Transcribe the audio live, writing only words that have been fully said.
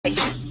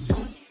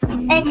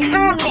and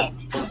comment.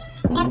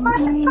 And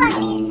most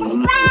importantly,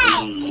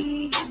 subscribe.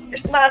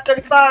 It's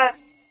 9:35.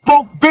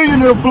 Broke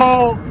Billionaire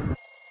vlog.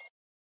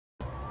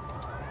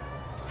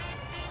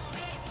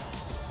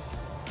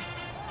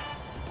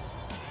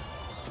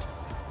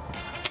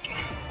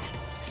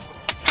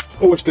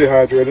 Always stay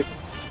hydrated.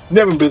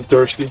 Never been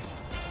thirsty.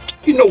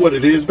 You know what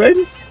it is,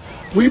 baby.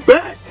 We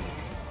back.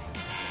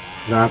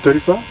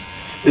 9:35.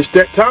 It's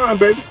that time,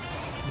 baby.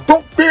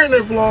 Broke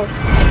Billionaire vlog.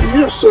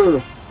 Yes,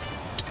 sir.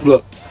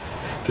 Look,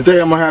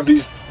 today I'm gonna have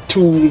these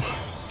two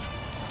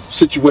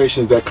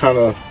situations that kind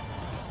of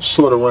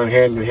sort of run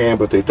hand in hand,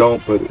 but they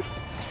don't. But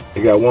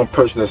they got one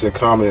person that's in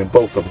common in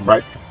both of them,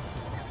 right?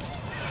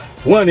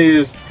 One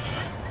is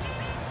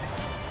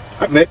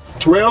I met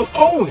Terrell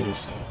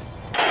Owens.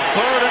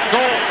 3rd and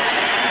goal.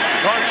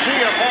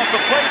 Garcia off the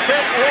play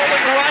fake,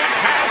 rolling right,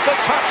 has the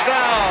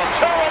touchdown.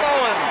 Terrell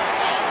Owens.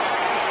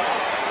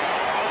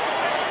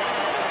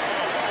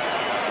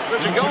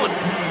 Where's he going?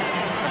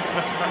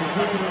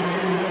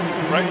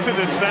 Right to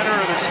the center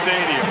of the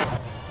stadium.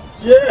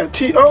 Yeah,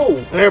 T.O.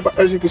 And everybody,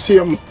 as you can see,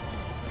 I'm a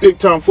big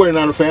time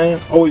 49er fan.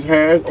 Always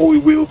has,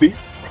 always will be.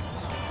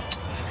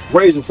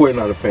 Raising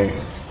 49er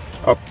fans.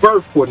 I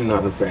birthed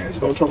 49er fans.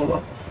 You know what I'm talking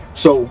about?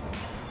 So,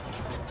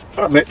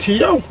 I met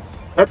T.O.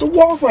 at the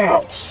Waffle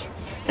House.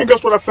 And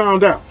guess what I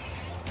found out?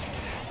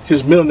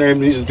 His middle name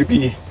needs to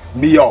be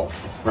Me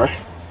Off, right?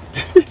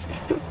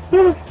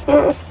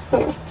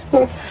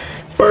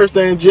 First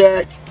name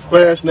Jack,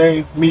 last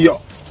name Me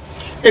Off.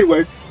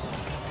 Anyway,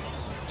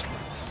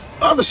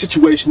 other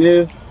situation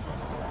is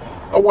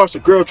I watched a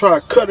girl try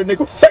to cut a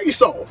nigga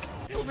face off.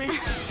 Kill me.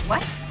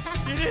 What?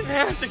 You didn't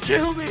have to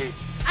kill me.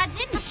 I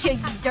didn't kill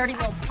you, dirty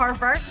little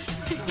pervert.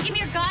 Give me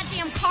your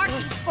goddamn car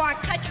keys before I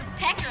cut your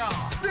pecker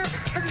off.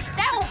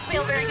 That won't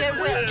feel very good,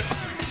 will it?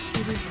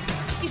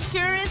 He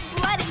sure is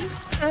bloody.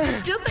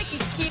 Still think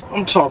he's cute.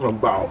 I'm talking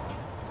about,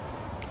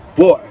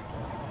 boy,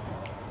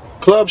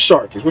 Club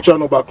Sharkies. What y'all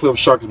know about Club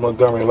Sharkies,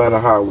 Montgomery, Atlanta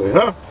Highway,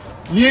 huh?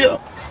 Yeah,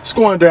 it's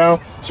going down.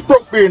 It's a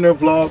Broke Billionaire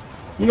vlog.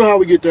 You know how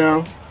we get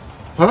down,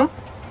 huh?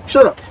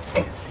 Shut up.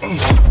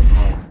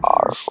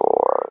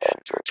 R4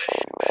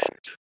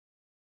 Entertainment.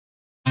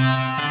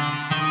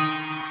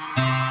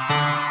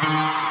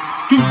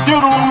 Keep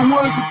diddle on the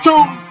ones and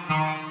two.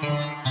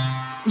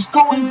 It's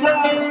going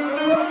down.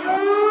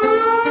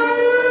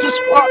 Just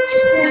watch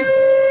and see.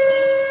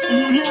 And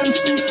you hear and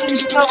see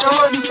things you never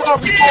heard and saw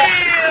before.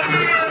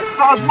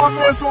 How's my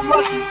man so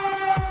lucky?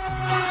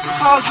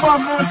 How's my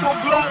man so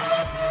blessed?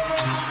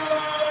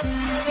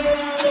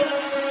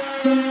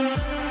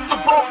 The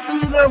Broke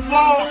Billionaire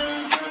vlog.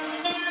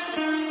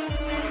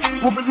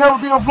 Will never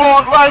be a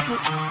vlog like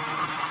it.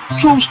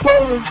 True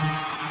story.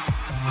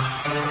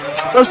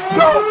 Let's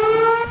go.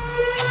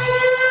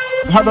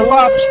 Have the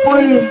livest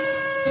friends,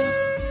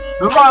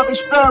 the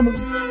livest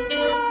family.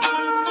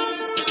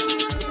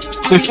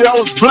 They say I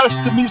was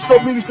blessed to meet so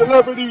many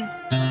celebrities.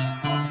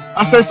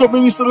 I say so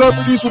many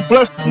celebrities were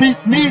blessed to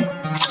meet me.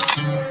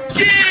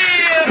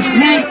 It's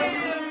me.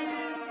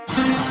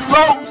 It's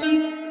Rose.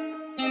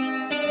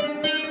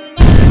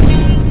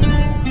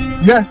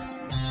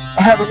 Yes,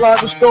 I have a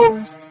lot of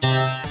stories,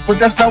 but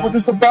that's not what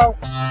this is about.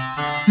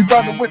 You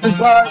about to witness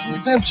live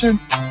redemption.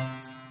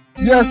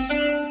 Yes,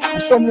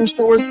 and some of those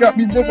stories got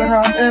me living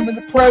how I am in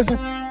the present.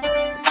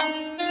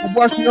 And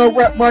watch me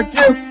unwrap my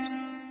gift,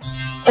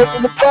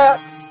 open the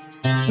box,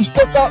 and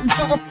step out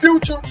into the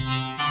future.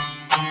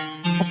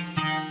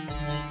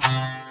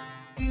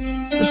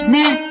 It's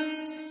me,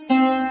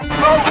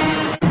 bro.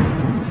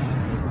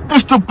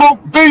 It's the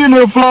Broke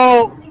Billionaire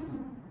vlog.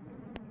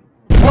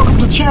 Welcome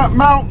to Champ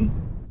Mountain.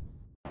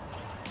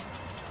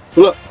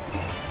 So look,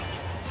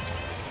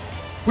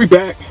 we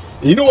back.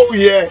 You know where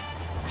we at?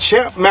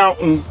 Champ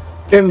Mountain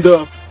in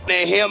the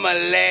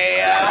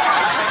Himalaya.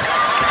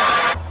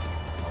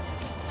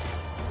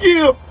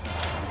 Yeah.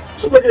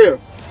 So look here.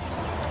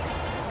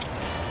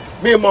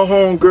 Me and my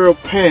homegirl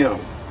Pam,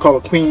 call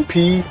her Queen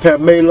P,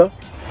 Pamela.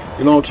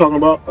 You know what I'm talking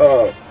about?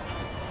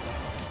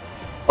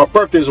 Our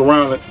birthdays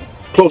around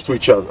close to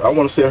each other. I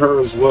want to say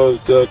hers was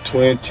the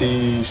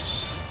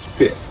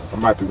 25th. I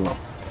might be wrong.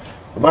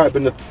 It might have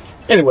been the...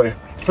 Anyway,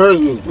 hers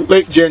was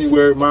late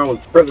January, mine was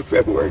early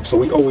February. So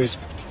we always,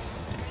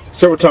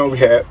 several times we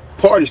had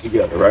parties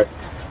together, right?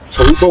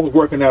 So we both was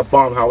working at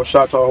Bomb House.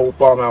 Shout out to our whole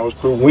Bomb House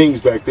crew. Wings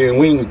back then.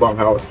 Wings Bomb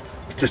House.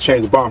 Just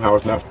changed the Bomb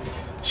House now.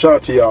 Shout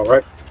out to y'all,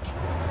 right?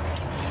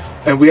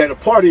 And we had a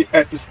party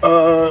at this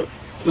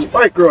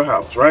white girl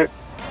house, right?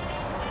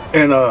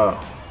 And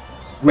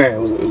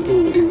man,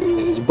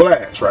 it was a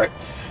blast, right?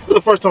 It was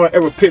the first time I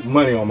ever pinned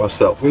money on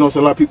myself. You know what I'm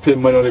saying? A lot of people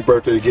pin money on their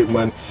birthday to get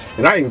money.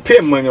 And I didn't even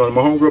pin money on it.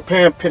 My homegirl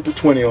Pam pinned the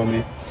 20 on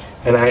me.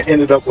 And I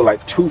ended up with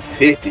like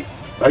 250.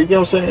 Like, you know what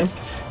I'm saying?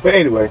 But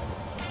anyway,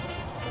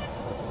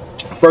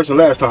 first and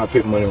last time I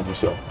pinned money on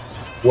myself.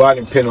 Well, I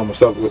didn't pin on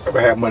myself. I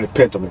had money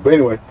pinned on me. But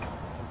anyway,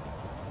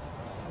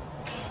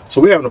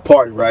 so we having a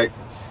party, right?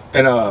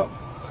 And a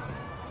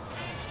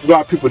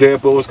lot of people there,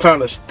 but it was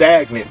kind of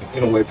stagnant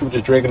in a way. People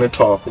just drinking and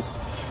talking.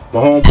 My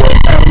homeboy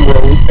Adam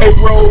Rose, hey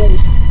Rose,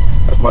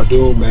 that's my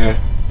dude, man.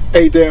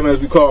 Hey damn, as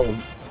we call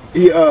him.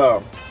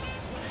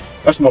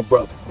 that's my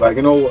brother. Like,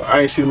 you know,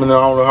 I ain't seen him in I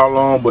don't know how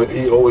long, but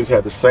he always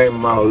had the same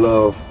amount of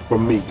love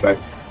from me. Like,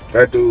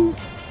 that dude,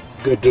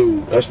 good dude.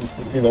 That's,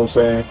 you know what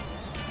I'm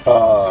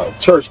saying?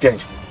 Church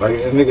gangster. Like,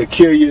 a nigga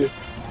kill you,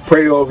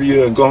 pray over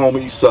you, and go home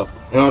and eat supper.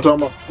 You know what I'm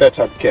talking about? That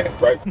type of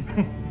cat, right?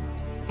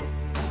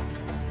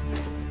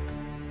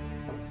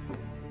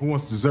 Who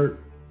wants dessert?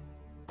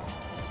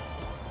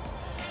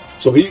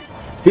 So he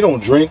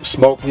don't drink,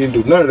 smoke, he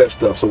didn't do none of that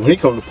stuff. So when he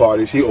come to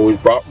parties, he always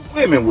brought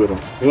women with him.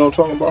 You know what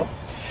I'm talking about?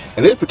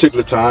 And this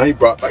particular time, he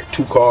brought like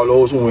 2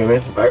 carloads of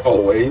women, like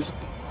always.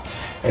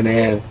 And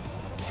then,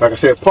 like I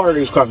said, party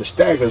was kind of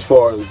stagnant as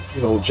far as,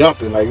 you know,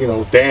 jumping, like, you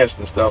know,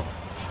 dancing and stuff.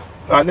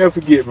 I'll never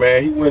forget,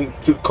 man, he went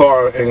to the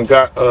car and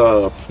got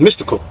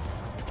Mystical.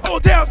 Whole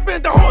town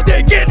spent the whole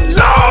day getting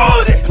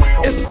loaded.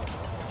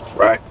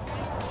 Right?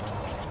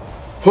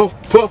 Puff,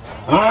 puff,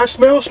 I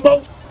smell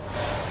smoke.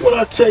 When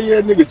I tell you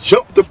that nigga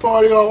jumped the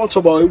party off, I'm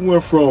talking about it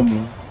went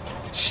from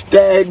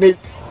stagnant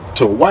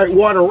to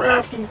whitewater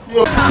rafting. You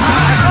know?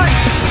 I'm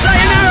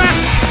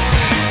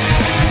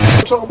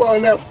talking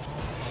about that.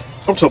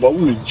 I'm talking about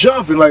we was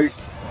jumping like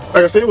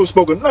I said, he was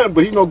smoking nothing,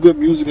 but he know good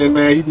music, and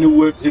man, he knew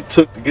what it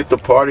took to get the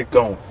party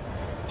going.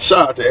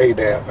 Shout out to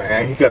A-Dam,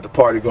 man, he got the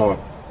party going.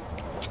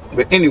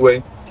 But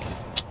anyway,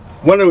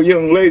 one of the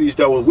young ladies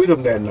that was with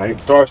him that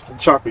night, dark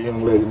chocolate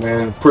young lady,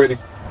 man, pretty,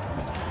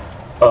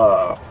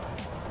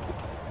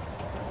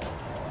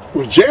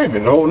 was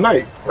jamming the whole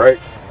night, right?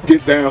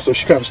 Get down, so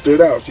she kind of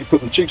stood out. She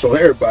put them cheeks on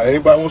everybody.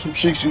 Anybody want some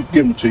cheeks, she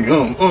give them to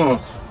you.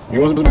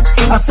 You want some?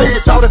 I said,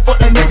 shout it for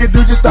the nigga, do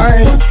your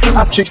thing.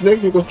 Cheeks,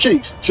 nigga, you go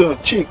cheeks,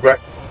 cheek, right?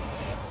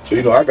 So,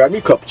 you know, I got me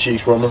a couple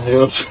cheeks from her, you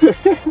know what I'm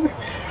saying?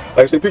 Like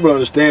I said, people don't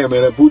understand,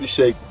 man, that Booty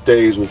Shake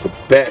days was the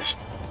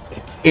best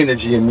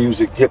energy in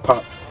music,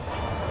 hip-hop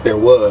there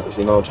was,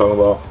 you know what I'm talking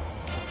about?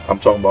 I'm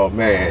talking about,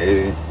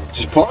 man,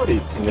 just party,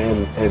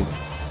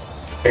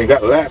 and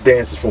got lap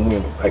dances from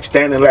women. Like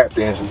standing lap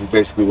dances is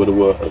basically what it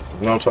was. You know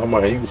what I'm talking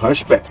about? He was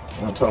hunchback. You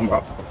know what I'm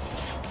talking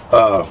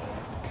about?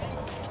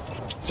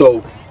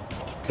 So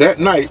that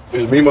night,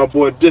 it was me and my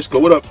boy Disco.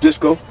 What up,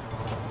 Disco?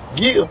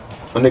 Yeah.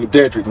 My nigga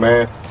Dedrick,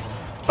 man.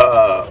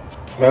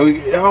 Man, I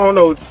don't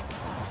know.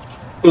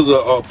 It was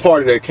a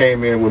party that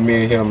came in with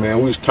me and him, man.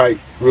 We was tight,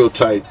 real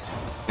tight.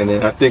 And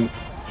then I think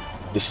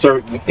the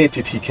certain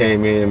entity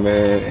came in,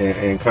 man,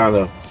 and kind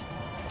of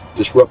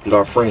disrupted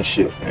our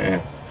friendship,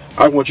 man.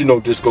 I want you to know,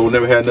 Disco,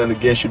 never had nothing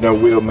against you, never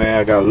will,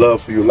 man. I got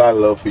love for you, a lot of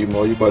love for you,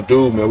 man. You my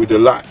dude, man. We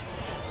did a lot. You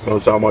know what I'm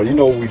talking about? You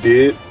know what we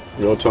did.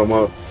 You know what I'm talking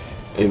about?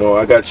 You know,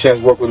 I got a chance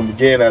to work with him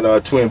again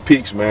at Twin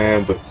Peaks,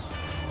 man, but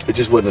it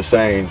just wasn't the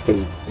same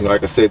because, you know,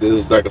 like I said, it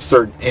was like a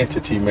certain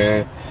entity,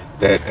 man,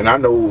 that, and I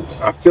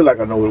feel like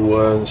I know what it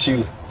was.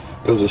 It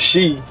was a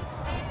she,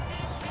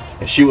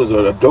 and she was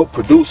a dope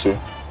producer,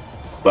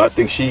 but I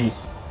think she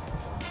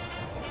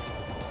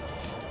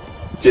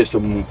said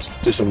some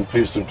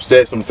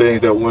things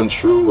that wasn't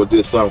true or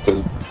did something.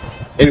 Cause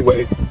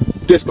anyway,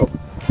 Disco,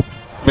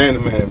 man to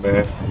man,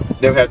 man.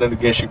 Never had nothing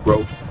against you,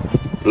 bro.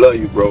 Love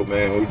you, bro,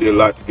 man. We did a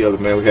lot together,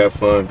 man. We had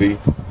fun, B.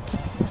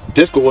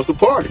 Disco was the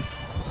party.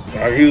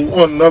 He was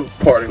on another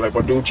party like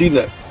my dude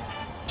G-Nut.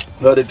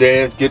 Another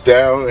dance, get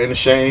down, ain't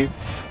ashamed,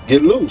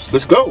 get loose.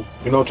 Let's go.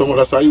 You know what I'm talking about?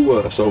 That's how you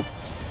was. So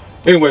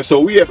anyway,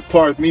 so we had the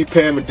party, me,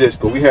 Pam, and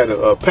Disco. We had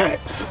a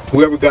pact.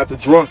 Whoever got the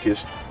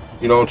drunkest,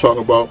 you know what I'm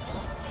talking about,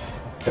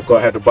 I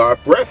had to buy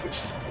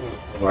breakfast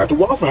at the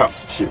Waffle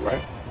House and shit,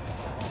 right?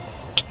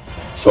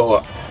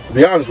 So, to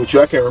be honest with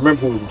you, I can't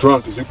remember who was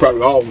drunk, because we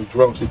probably all was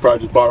drunk, so we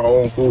probably just bought our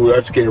own food. I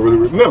just can't really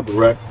remember,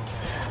 right?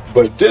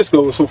 But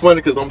Disco was so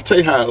funny, because I'm going to tell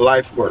you how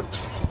life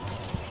works.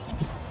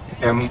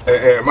 And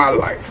my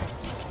life.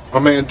 My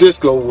man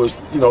Disco was,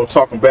 you know,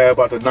 talking bad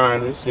about the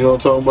Niners, you know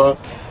what I'm talking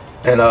about?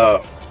 And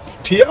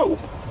T.O.,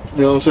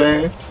 you know what I'm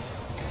saying?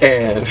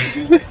 And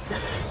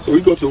so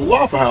we go to the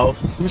Waffle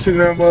House. We sitting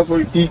there,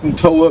 motherfucker, eating,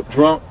 toe up,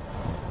 drunk.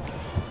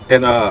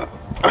 And I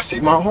see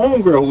my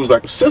homegirl, who was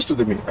like a sister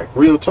to me, like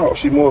real talk.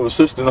 She's more of a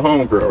sister than a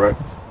homegirl, right?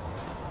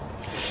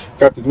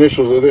 Got the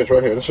initials of this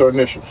right here. That's her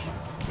initials.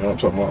 You know what I'm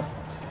talking about?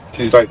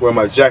 She's like wearing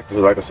my jacket,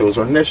 like I said, it was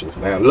her initials.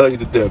 Man, I love you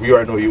to death. You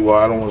already know who you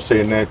are. I don't want to say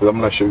your name because I'm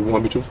not sure you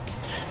want me to,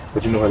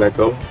 but you know how that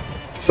goes.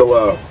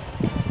 So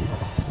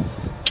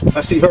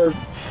I see her.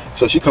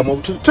 So she come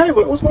over to the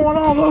table. What's going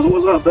on?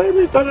 What's up,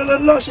 baby? Da, da, da,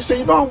 da. She said,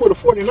 you know, I'm with a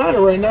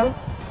 49er right now.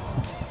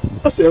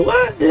 I said,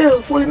 what? Yeah,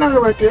 a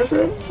 49er right there. I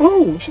said,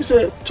 who? She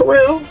said,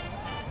 Terrell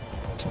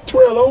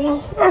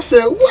Owens. I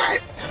said,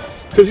 what?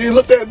 Because he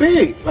looked that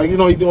big. Like, you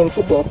know, you doing the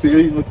football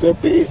field, he looked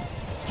that big.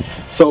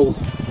 So,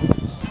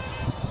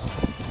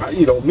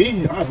 you know,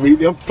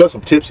 I'm plus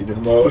I'm tipsy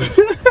anymore.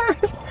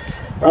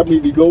 I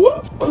immediately go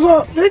up. What's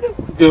up, nigga?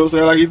 You know what I'm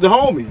saying? Like, he's the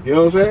homie. You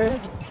know what I'm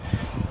saying?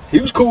 He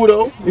was cool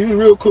though. He was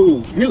real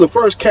cool. He was the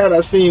first cat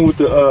I seen with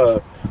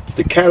the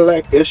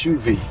Cadillac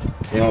SUV.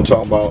 You know what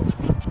I'm talking about?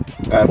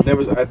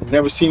 I've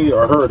never seen it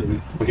or heard of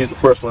it, but he's the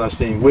first one I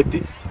seen with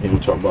it. You know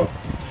what I'm talking about?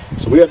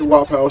 So we at the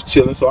Waffle House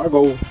chilling. So I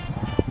go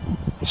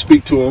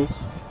speak to him,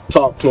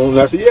 talk to him,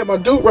 and I said, "Yeah, my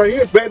dude right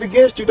here bet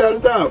against you, da da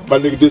da." My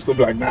nigga Disco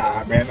be like,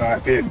 "Nah, man, no, I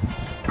didn't."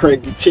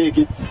 crazy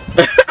chicken.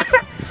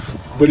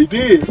 But he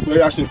did.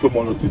 But I shouldn't put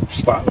him on the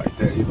spot like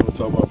that. You know what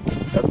I'm talking about?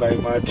 That's not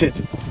even my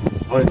intention.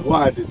 I don't know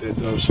why I did that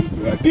dumb shit,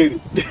 but I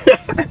did it.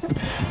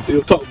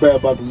 He'll talk bad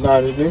about the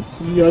Niners,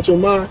 nigga. You out your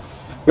mind?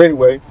 But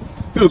anyway,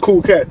 he was a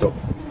cool cat though.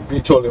 Be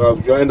totally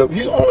honest with you.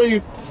 He's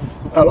only,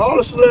 out of all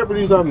the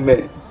celebrities I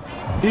met,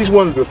 he's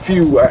one of the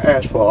few I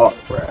asked for an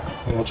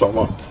autograph. You know what I'm talking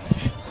about?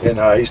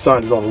 And he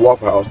signed it on the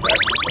Waffle House back,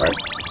 right?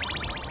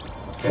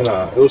 And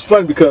it was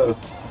fun because,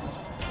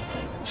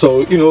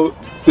 so, you know,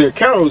 the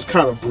encounter was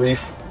kind of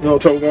brief. You know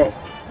what I'm talking about?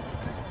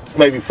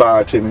 Maybe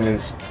 5-10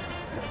 minutes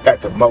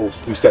at the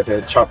most. We sat there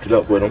and chopped it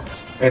up with them.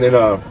 And then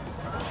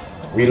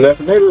we left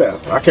and they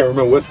left. I can't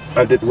remember what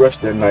I did the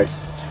rest of that night.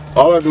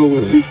 All I knew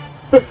was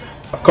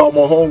I called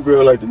my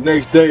homegirl like the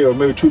next day or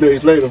maybe 2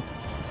 days later.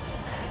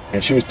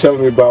 And she was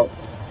telling me about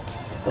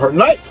her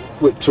night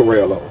with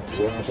Terrell Owens. You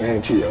know what I'm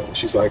saying? T.O.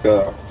 She's like,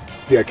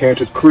 yeah, came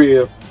to the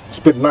crib,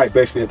 spent the night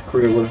basically at the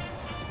crib with him.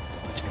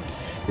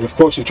 And of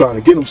course she's trying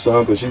to get him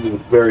some because she's a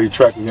very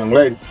attractive young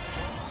lady.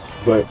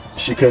 But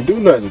she couldn't do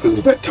nothing because it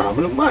was that time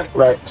of the month,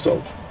 right?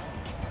 So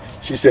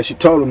she said she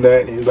told him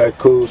that and he was like,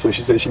 cool. So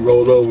she said she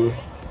rolled over.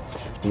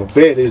 And the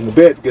bed is in the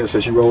bed together, so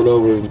she rolled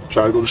over and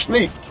tried to go to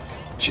sleep.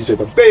 She said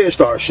the bed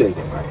started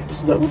shaking. Like,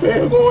 she's like, what the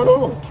hell going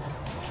on?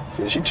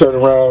 So she turned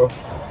around,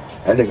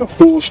 that nigga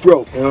full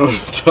stroke, you know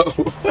what I'm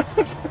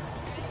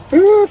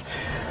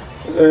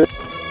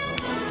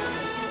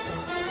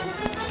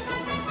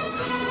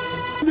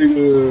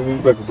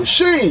nigga like a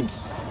machine.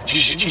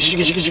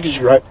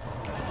 Right?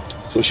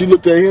 So she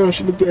looked at him,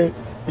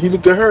 he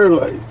looked at her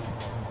like,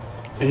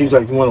 and he's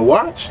like, you wanna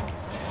watch?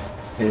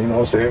 And you know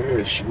what I'm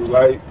saying? She was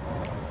like,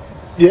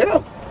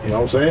 yeah, you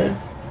know what I'm saying?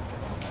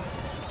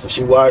 So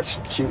she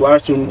watched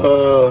him,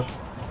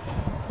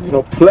 you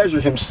know,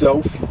 pleasure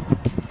himself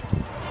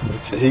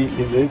until he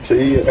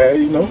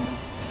you know,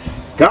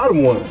 got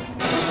him one.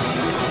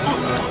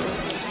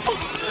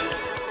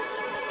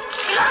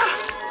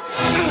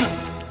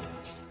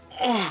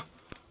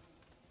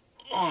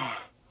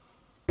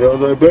 You know,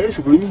 like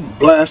basically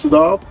blasted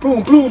off,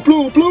 boom, boom,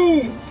 boom,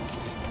 boom,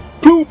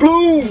 boom,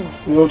 boom.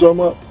 You know what I'm talking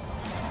about?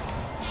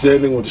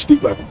 Said nigga went to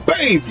sleep like a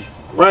baby.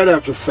 Right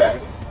after fat,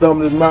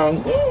 thumb in his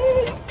mouth.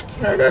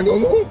 I gotta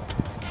go.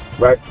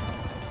 Right?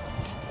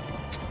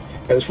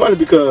 And it's funny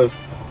because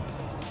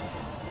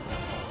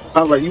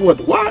I was like, you want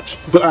to watch?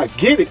 But I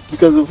get it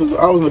because if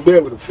I was in the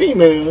bed with a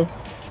female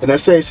and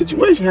that same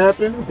situation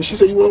happened and she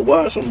said, you want to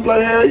watch? I'm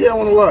like, hell yeah, I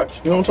want to watch.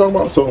 You know what I'm talking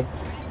about? So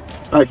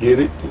I get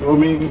it. You know what I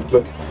mean?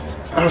 But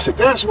I said,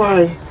 that's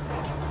why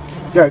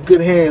you got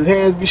good hands.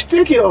 Hands be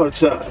sticky all the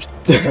time.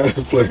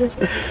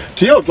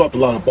 Terrell dropped a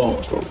lot of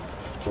balls though.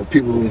 So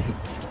people who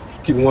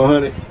keep it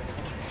 100,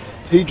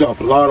 he dropped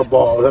a lot of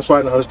balls. That's why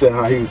I didn't understand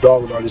how he was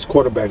dogging all these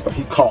quarterbacks, but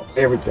he caught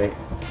everything.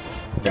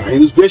 Now he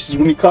was vicious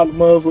when he caught the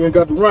motherfucker and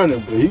got the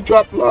running, but he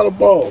dropped a lot of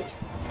balls.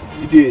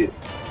 He did.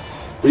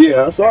 But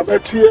yeah, so I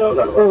got Terrell,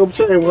 like I'm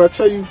saying, when I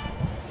tell you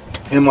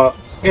in my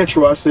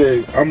intro, I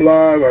said I'm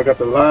live, I got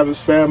the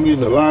livest family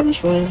and the livest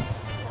friends.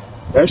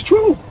 That's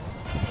true.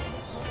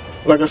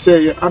 Like I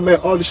said, I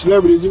met all the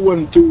celebrities. It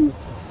wasn't through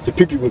the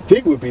people you would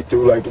think would be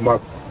through, like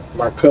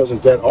my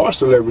cousins that are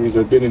celebrities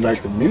that been in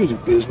like the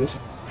music business.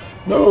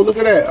 No, look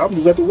at that. I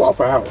was at the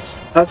Waffle House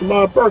after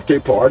my birthday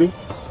party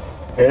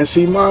and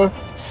see my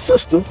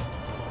sister,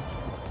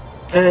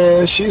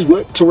 and she's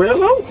with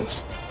Terrell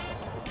Owens.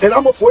 And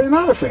I'm a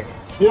 49er fan.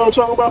 You know what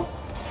I'm talking about?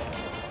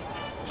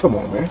 Come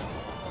on, man.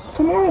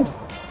 Come on.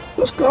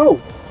 Let's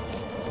go.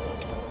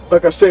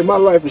 Like I say, my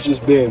life has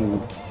just been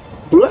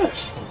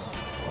blessed.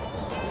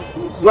 A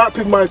lot of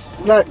people might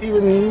not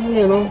even,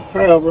 you know,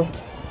 however.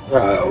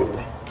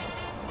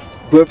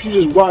 But if you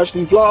just watch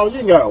these vlogs, you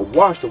ain't gotta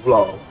watch the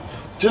vlog.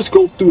 Just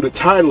go through the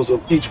titles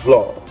of each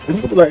vlog. And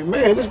you can be like,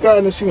 man, this guy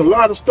done seen a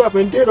lot of stuff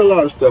and did a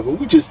lot of stuff, but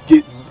we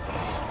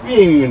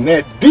ain't even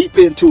that deep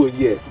into it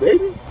yet,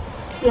 baby.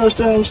 You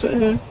understand what I'm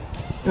saying?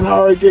 And I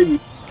already gave you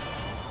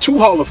 2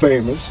 Hall of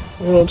Famers.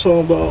 You know what I'm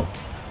talking about?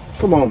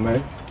 Come on,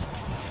 man.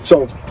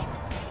 So,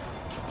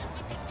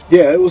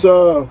 yeah, it was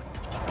a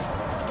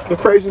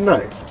crazy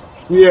night.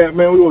 Yeah,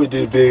 man, we always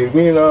did big.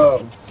 Me and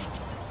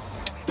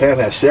Pam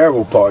had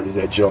several parties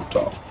that jumped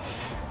off.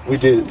 We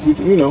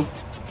you know,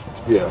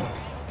 yeah.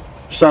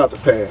 Shout out to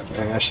Pam,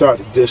 man. Shout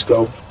out to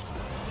Disco.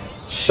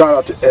 Shout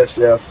out to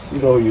SF. You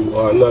know who you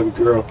are. I love you,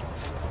 girl.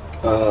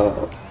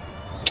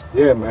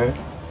 Yeah, man.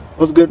 It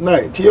was a good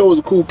night. T.O. was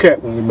a cool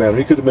cat when we met him.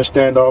 He could have been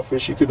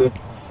standoffish. He could have,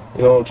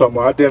 you know what I'm talking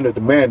about. I damn near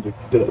demanded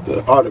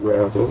the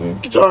autograph. Though.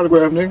 Get your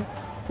autograph, nigga.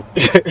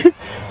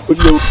 But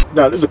you know,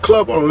 now there's a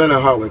club on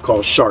Leonard Highway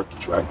called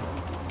Sharky's, right?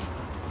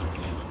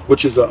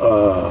 Which is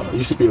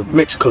used to be a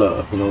mixed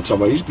club, you know what I'm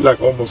talking about. It used to be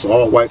like almost an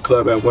all-white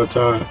club at one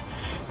time.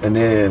 And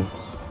then,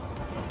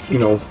 you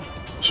know,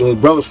 as soon as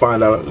brothers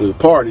find out there's a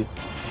party,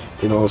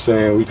 you know what I'm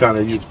saying, we kind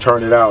of used to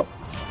turn it out.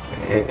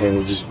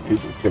 And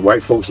the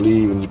white folks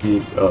leave and it'd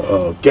be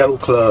a ghetto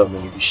club and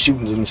it'd be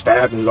shootings and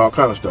stabbings and all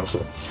kind of stuff. So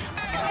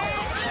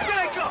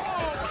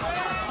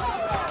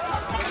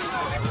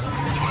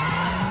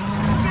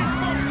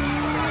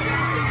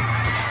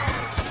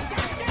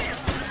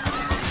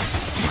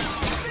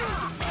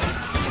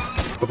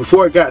But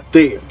before it got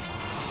there,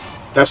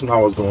 that's when I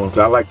was going, because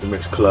I like the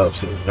mixed club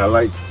scene. I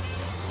like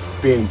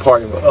being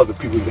partying with other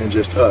people than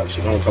just us.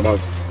 You know what I'm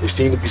talking about? It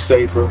seemed to be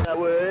safer. I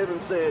would even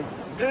say,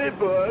 hey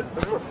bud,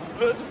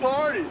 let's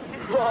party.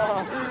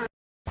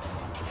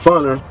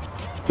 Funner,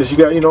 because you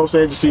got, you know what I'm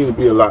saying, it just seemed to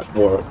be a lot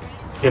more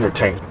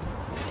entertaining.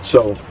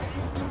 So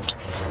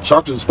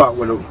Sharks is a spot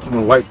where the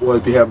white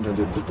boys be having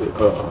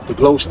the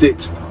glow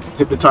sticks,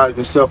 hypnotizing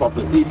themselves off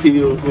the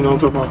E-pills, you know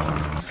what I'm talking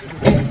about?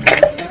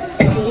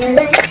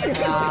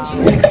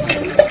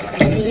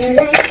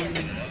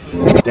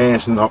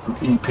 Dancing off from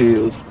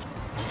E-pills,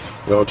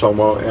 you know what I'm talking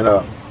about?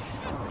 And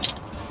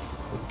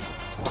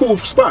cool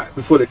spot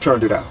before they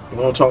turned it out, you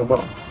know what I'm talking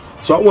about?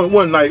 So I went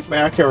one night,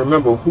 man, I can't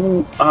remember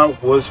who I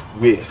was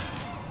with.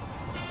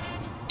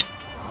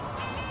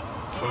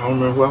 I don't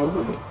remember who I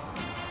was with.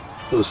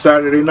 It was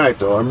Saturday night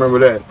though, I remember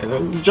that. And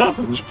it was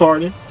jumping, it was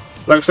partying.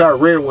 Like I said, it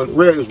was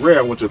rare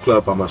I went to the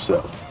club by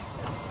myself.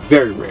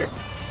 Very rare.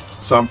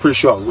 So I'm pretty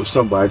sure I was with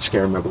somebody, I just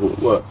can't remember who it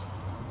was.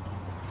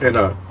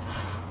 And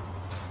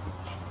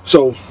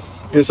so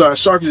inside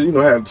Sharks, you know,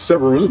 had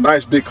several rooms. It was a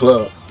nice big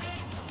club.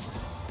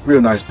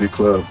 Real nice big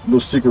club. Little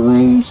secret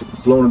rooms,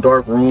 glow in the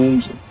dark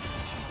rooms. And,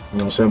 you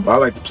know what I'm saying? But I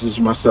like to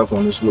position myself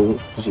on this little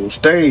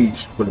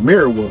stage where the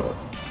mirror was.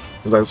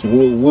 It was like some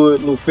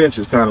little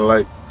fences, kind of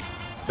like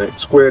that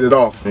squared it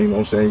off. You know what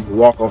I'm saying? You could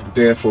walk off the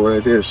dance floor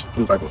right there. It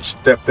was like a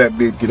step that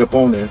big, get up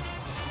on there.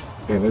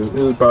 And it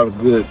was about a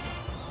good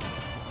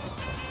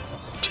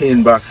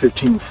 10 by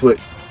 15 foot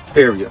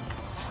area.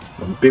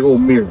 A big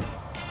old mirror.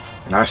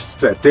 And I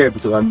sat there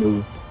because I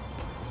knew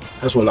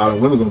that's where a lot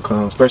of women gonna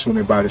come, especially when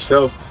they're by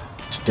themselves,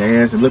 to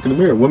dance and look in the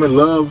mirror. Women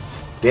love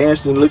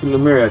dancing and looking in the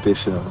mirror at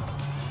themselves.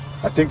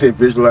 I think they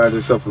visualize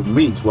themselves with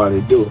me while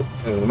they do it,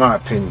 in my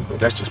opinion, but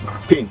that's just my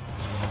opinion.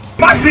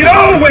 My shit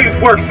always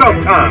works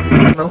sometimes.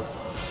 You know?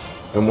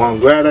 And well, I'm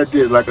glad I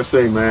did, like I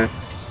say, man.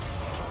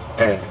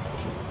 And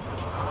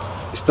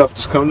stuff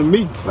just come to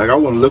me. Like I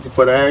wasn't looking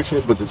for the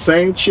action, but the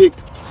same chick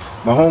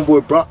my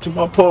homeboy brought to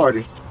my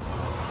party,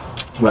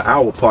 well,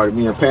 our party,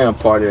 me and Pam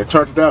party, it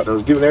turned it out, that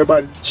was giving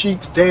everybody the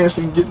cheeks,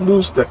 dancing, getting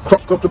loose, that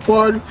crunk up the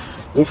party,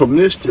 went from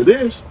this to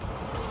this,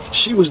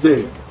 she was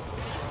there.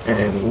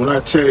 And when I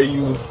tell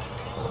you,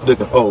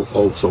 looking,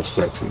 oh, so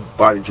sexy,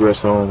 body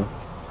dress on,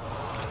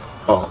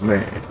 oh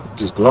man,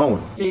 just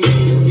glowing.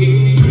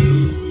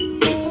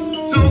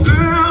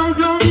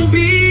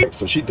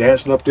 So she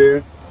dancing up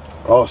there,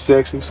 all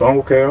sexy, so I'm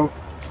okay. I'm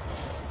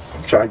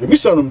trying to give me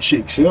some of them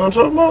cheeks, you know what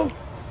I'm talking about?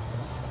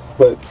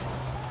 But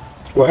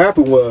what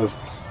happened was,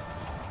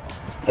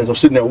 as I'm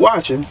sitting there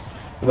watching,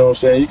 you know what I'm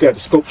saying, you got to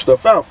scope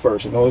stuff out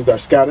first, you know, you got to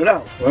scout it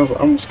out.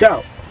 I'm a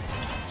scout.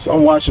 So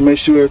I'm watching, make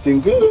sure everything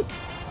good.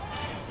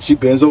 She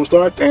bends over,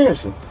 start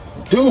dancing.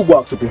 Dude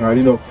walks up behind,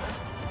 you know,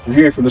 if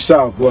you ain't from the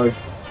South, boy,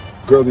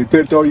 girls be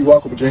bent over, you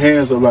walk up with your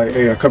hands up like,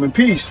 hey, I come in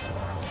peace.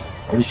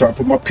 I'm just trying to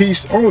put my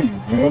peace on you,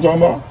 you know what I'm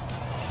talking about?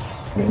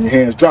 And then your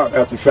hands drop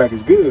after the fact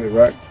it's good,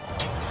 right?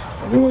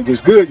 And then when it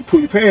gets good, you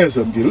pull your pants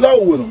up and get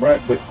low with them,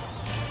 right? But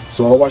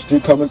so I watch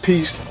dude come in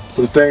peace,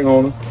 put his thing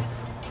on her,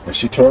 and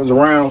she turns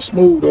around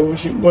smooth though.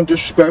 She wasn't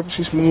disrespectful,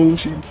 she smooth,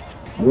 she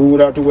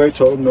moved out the way,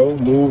 told him no,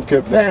 moved,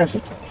 kept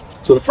dancing.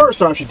 So the first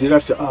time she did, I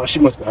said, oh, she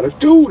must have got a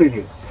dude in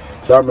here.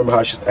 So I remember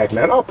how she was acting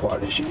at our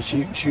party. She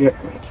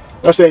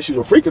not saying she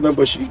was a freak of them,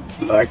 but she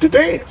liked to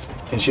dance,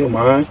 and she don't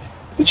mind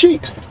the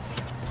cheeks.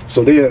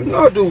 So then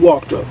another dude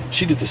walked up.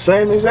 She did the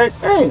same exact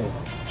thing.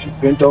 She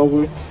bent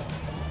over,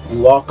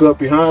 walk up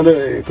behind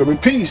her, and come in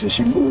peace, and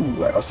she moved.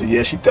 Like I said,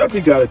 yeah, she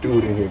definitely got a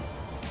dude in here.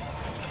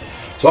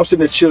 So I'm sitting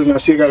there chilling. I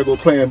see I gotta go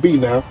plan B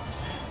now,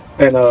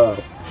 and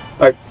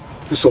like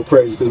it's so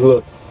crazy because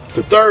look,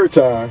 the third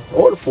time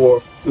or the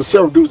fourth, there's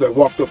several dudes that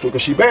walked up to her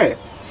because she bad.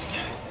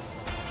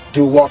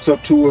 Dude walks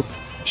up to her,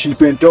 she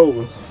bent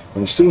over,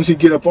 and as soon as he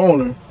get up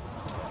on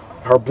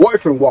her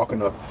boyfriend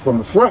walking up from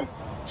the front.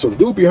 So the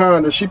dude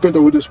behind her, she bent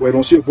over this way,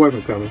 don't see her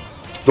boyfriend coming.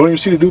 Don't even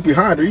see the dude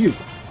behind her either,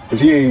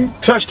 because he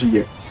ain't touched her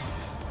yet.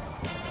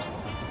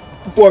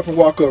 The boyfriend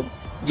walk up,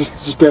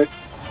 just that,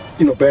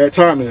 you know, bad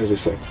timing, as they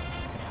say.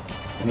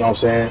 You know what I'm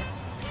saying?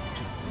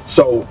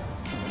 So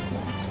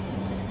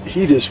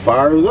he just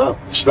fires up,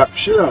 slapped the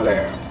shit out of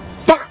her.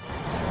 Pop!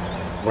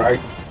 Right?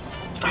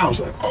 I was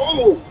like,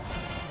 oh!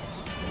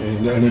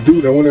 And the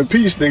dude that went in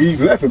peace, nigga, he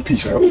left in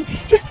peace. Like, oh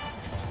shit.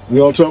 You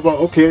know what I'm talking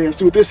about? Okay, I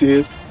see what this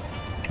is.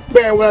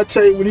 Man, when I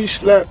tell you, when he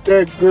slapped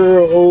that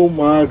girl, oh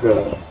my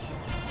God.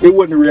 It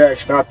wasn't the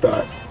reaction I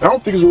thought. I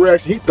don't think it was a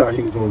reaction he thought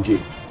he was gonna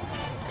get.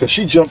 Cause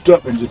she jumped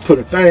up and just put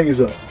her things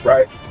up,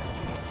 right?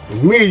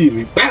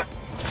 Immediately, pop!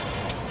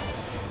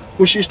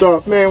 When she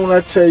started, man, when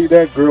I tell you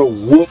that girl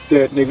whooped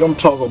that nigga, I'm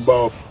talking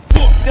about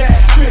Whoop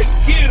that trick,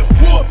 get him,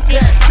 whoop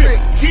that trick,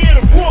 get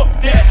him, whoop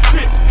that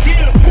trick,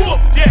 get him,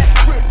 whoop that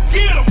trick,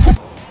 get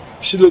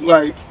him. she looked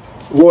like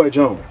Roy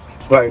Jones.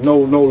 Like, no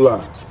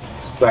lie.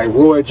 Like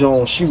Roy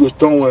Jones, she was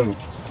throwing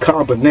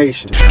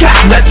combinations.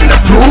 Got nothing to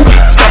prove,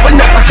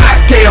 stopping us a hot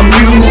damn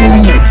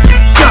you.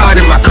 God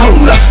in my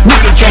corner,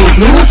 nigga can't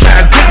lose,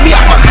 try to get me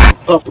out my hot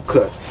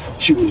uppercuts.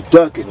 She was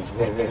ducking him,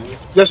 and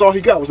that's all he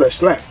got was that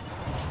slap.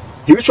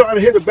 He was trying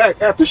to hit her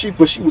back after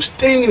but she was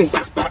stinging.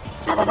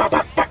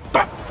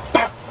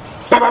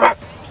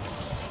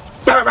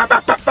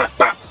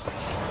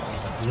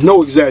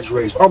 No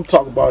exaggeration. I'm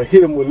talking about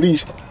hit him with at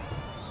least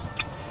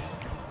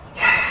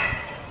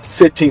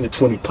 15 to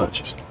 20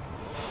 punches.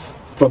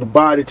 From the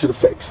body to the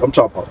face. I'm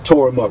talking about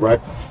tore him up, right?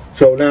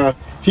 So now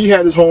he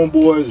had his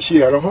homeboys and she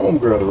had her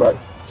homegirl, right?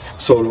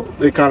 So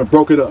they kind of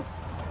broke it up.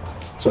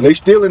 So they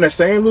still in that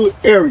same little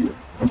area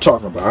I'm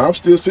talking about. I'm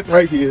still sitting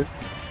right here.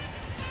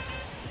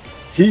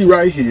 He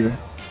right here.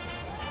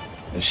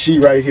 And she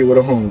right here with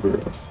her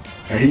homegirls.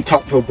 And he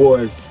talked to her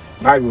boys,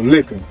 not even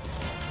licking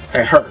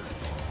at her.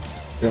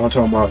 You know what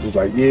I'm talking about? Just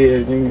like, yeah,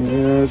 you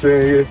know what I'm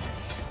saying? Yeah.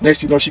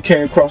 Next you know, she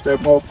came across that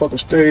motherfucking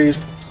stage.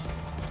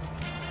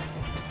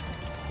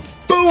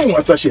 Boom!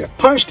 I thought she had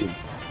punched him.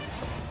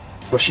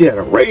 But she had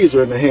a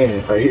razor in the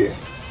hand right here.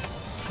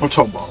 I'm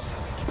talking about.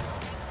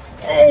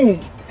 Boom!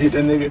 Hit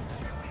that nigga.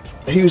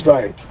 And he was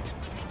like,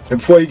 and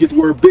before he get the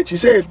word bitch, he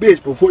said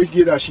bitch. Before he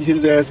get out, she hit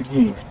his ass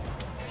again.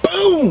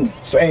 Boom!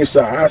 Same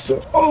side. I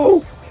said,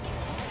 oh.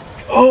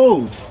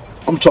 Oh.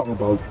 I'm talking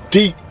about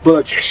deep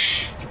blood.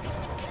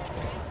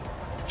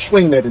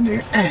 Swing that in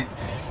there.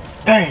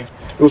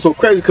 It was so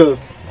crazy because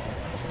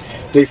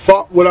they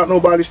fought without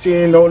nobody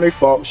seeing, knowing they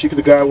fought. She could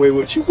have got away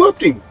with it. She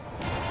whooped him.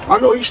 I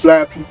know he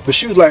slapped you, but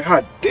she was like,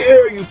 how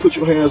dare you put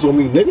your hands on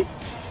me, nigga?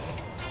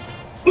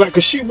 Like,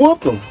 cause she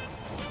whooped him,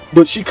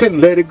 but she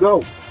couldn't let it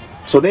go.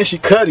 So then she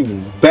cut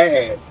him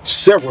bad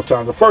several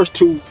times. The first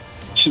two,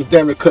 she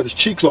damn near cut his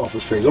cheeks off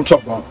his face. I'm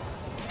talking about,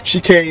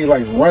 she came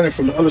like running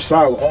from the other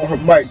side with all her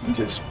might and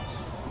just,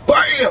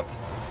 bam!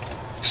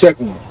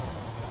 Second one,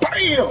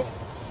 bam!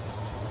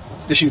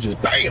 Then she was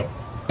just bam,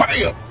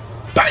 bam,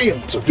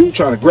 bam. So dude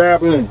trying to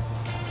grab her and,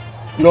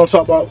 you know what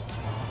I'm talking about?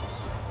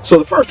 So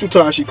the first two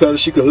times she cut her,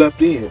 she could have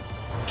left in.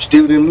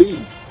 Still didn't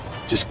leave.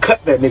 Just cut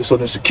that nigga. So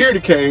then security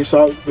came,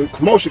 saw the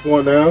commotion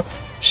going down.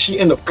 She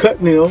ended up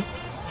cutting him.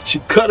 She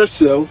cut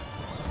herself.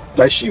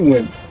 Like she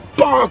went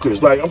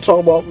bonkers. Like I'm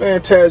talking about,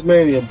 man,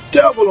 Tasmanian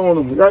devil on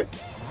him, right?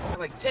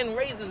 Like 10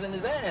 razors in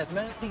his ass,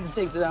 man. He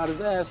takes it out his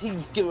ass. He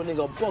give a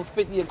nigga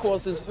 $150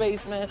 across his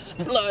face, man.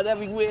 Blood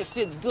everywhere,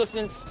 shit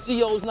gushing.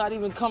 CO's not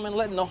even coming,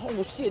 letting the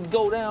whole shit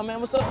go down, man.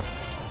 What's up?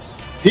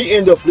 He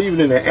ended up leaving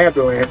in an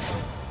ambulance.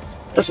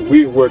 That's a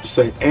weird word to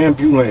say,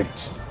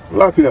 ambulance. A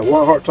lot of people have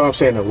a hard time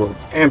saying that word,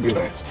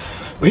 ambulance.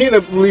 But he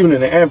ended up leaving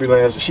in an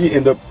ambulance, and she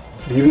ended up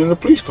leaving in a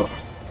police car.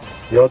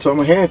 You know what I'm talking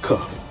about?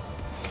 Handcuffed.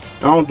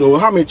 I don't know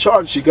how many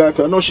charges she got,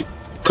 because I know she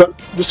cut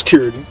the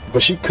security,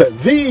 but she cut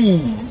the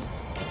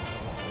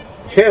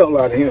hell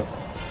out of him.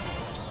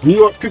 New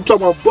York people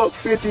talking about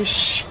 $150.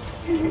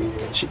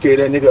 Shit. She gave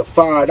that nigga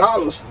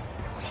 $5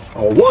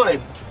 on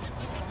one,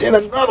 then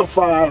another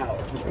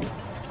 $5.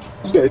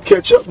 You better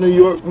catch up, New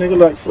York, nigga,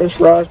 like French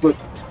fries, but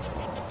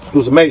it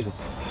was amazing.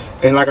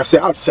 And like I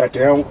said, I sat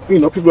down, you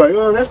know, people like,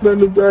 oh, that's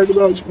nothing to brag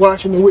about,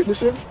 watching and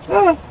witnessing.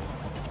 I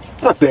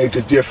beg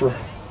to differ.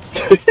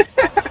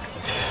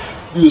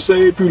 You the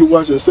same people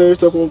watch the same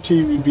stuff on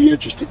TV and be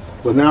interested.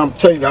 But now I'm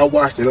telling you, I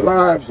watched it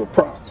live, it's a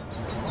problem.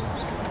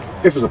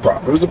 If it's a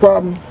problem. If it's a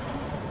problem,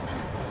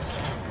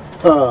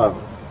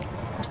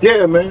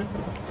 yeah, man.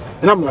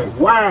 And I'm like,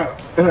 wow.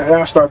 And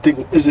I start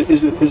thinking, is it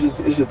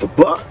the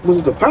buck? Was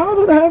it the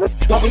powder that had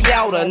it? Baby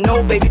powder,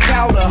 no baby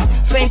powder.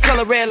 Same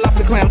color red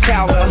lobster clam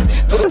chowder.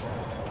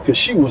 Cause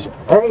she was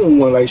on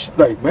one,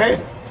 like man.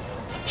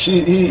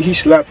 He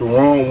slapped the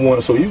wrong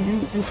one. So you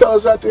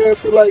fellas out there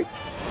feel like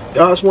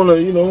y'all just wanna,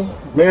 you know,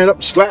 man up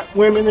and slap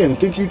women and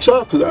think you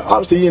tough? Cause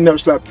obviously he ain't never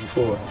slapped her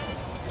before.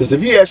 Cause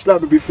if he had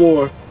slapped her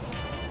before,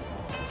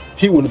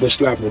 he wouldn't have been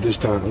slapping her this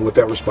time with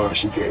that response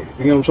she gave.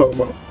 You know what I'm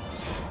talking about?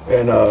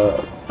 And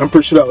I'm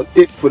pretty sure that was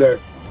it for that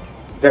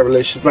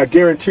relationship. I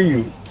guarantee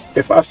you,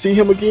 if I see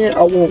him again,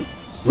 I won't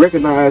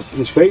recognize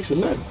his face or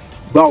nothing.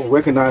 But I will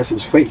recognize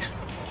his face.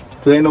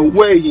 There ain't no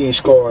way he ain't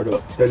scarred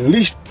up. At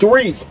least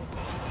 3,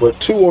 but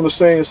 2 on the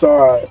same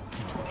side.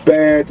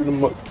 Bad to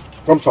the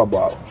I'm talking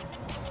about.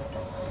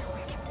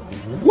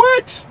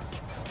 What?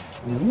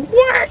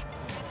 What?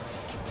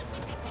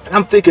 And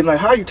I'm thinking, like,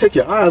 how you take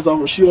your eyes off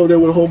her? She over there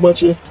with a whole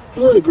bunch of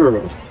hood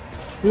girls.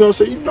 You know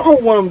what I'm saying? You know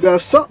one of them got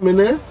something in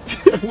there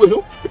with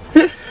him.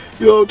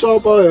 You know what I'm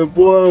talking about? And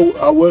boy,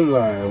 I wasn't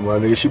lying, my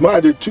nigga. She might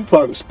have did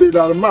Tupac and spit it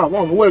out of her mouth. I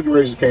don't know where the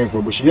razor came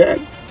from, but she had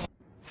it.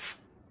 It's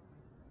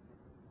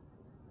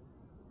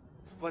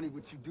funny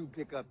what you do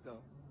pick up, though.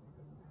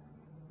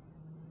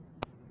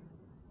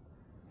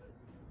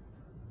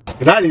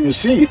 And I didn't even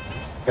see it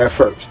at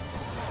first.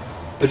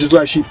 It's just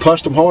like she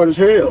punched him hard as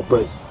hell,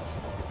 but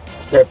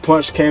that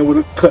punch came with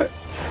a cut.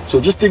 So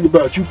just think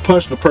about you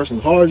punching a person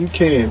as hard as you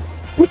can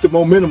with the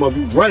momentum of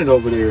you running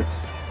over there,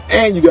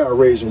 and you got a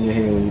razor in your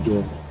hand when you're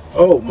doing it.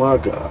 Oh my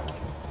God.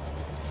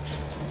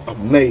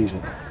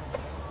 Amazing.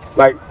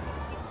 Like,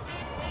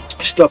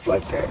 stuff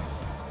like that.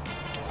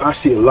 I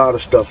see a lot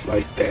of stuff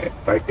like that.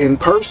 Like in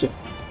person.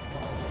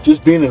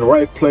 Just being in the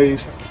right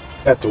place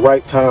at the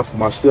right time for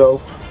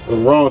myself, the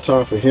wrong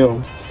time for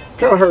him.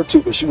 Kind of hurt too,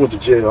 because she went to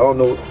jail. I don't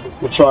know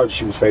what charges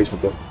she was facing,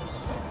 but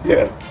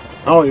yeah.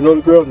 I don't even know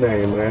the girl's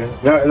name, man.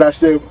 And I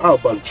said, I was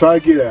about to try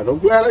to get at her. I'm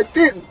glad I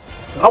didn't.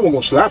 I wasn't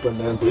going to slap her,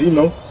 man, but you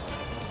know,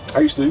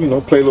 I used to, you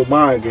know, play little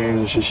mind games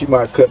and shit. She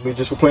might cut me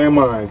just for playing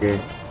mind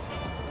games.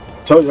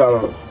 I told you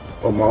how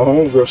my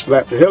homegirl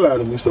slapped the hell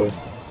out of me, so,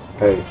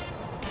 hey,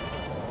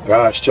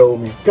 God showed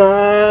me.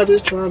 God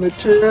is trying to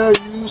tell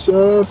you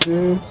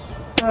something.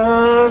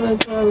 God is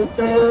trying to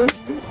tell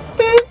you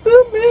something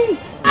to me.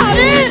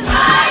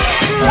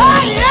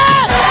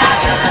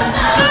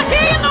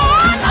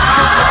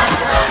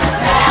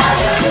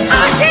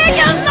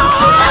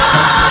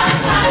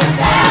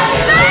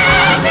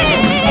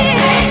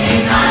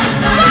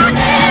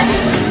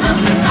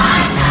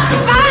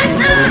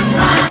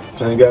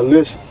 So you gotta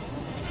listen.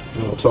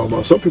 You know what I'm talking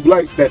about? Some people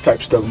like that type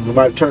of stuff. You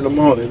might turn them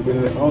on and be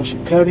like, oh, she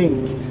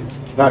cutting.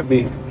 Not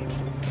me.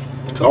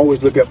 So I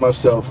always look at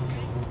myself.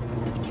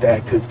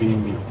 That could be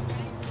me.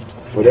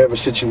 Whatever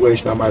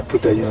situation I might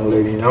put that young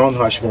lady in, I don't know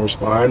how she's gonna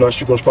respond. I didn't know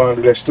she gonna respond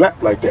to that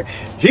slap like that.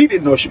 He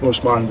didn't know she gonna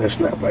respond to that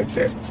slap like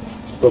that.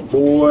 But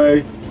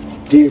boy,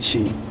 did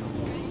she.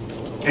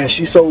 And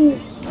she's so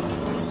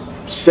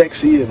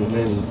sexy and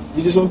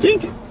you just don't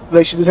think it.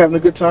 Like she's just having a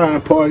good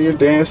time, partying,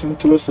 dancing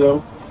to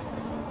herself.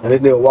 And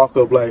then they'll walk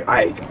up like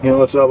Ike, you know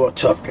what's up, a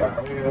tough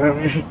guy. You know what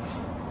I mean?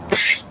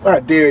 I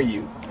dare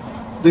you.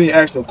 Then you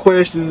ask no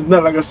questions.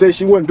 Nothing. Like I said,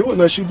 she wasn't doing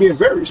nothing. She was being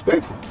very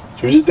respectful.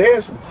 She was just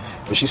dancing.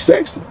 And she's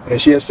sexy. And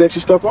she had sexy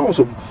stuff on.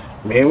 So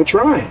men were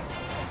trying.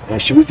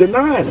 And she was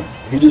denying him.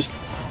 He just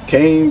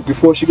came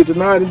before she could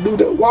deny the dude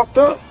that walked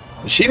up.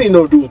 And she didn't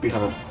know the dude was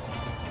behind.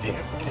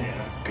 Yeah,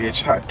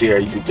 bitch, how dare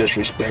you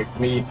disrespect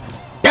me?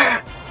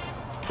 Bah!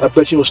 I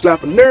bet you gonna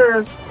slap a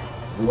nerve.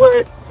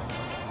 What?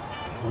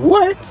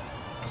 What?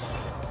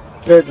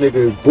 That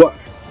nigga, boy.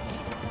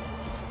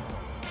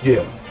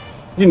 Yeah.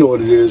 You know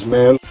what it is,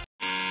 man.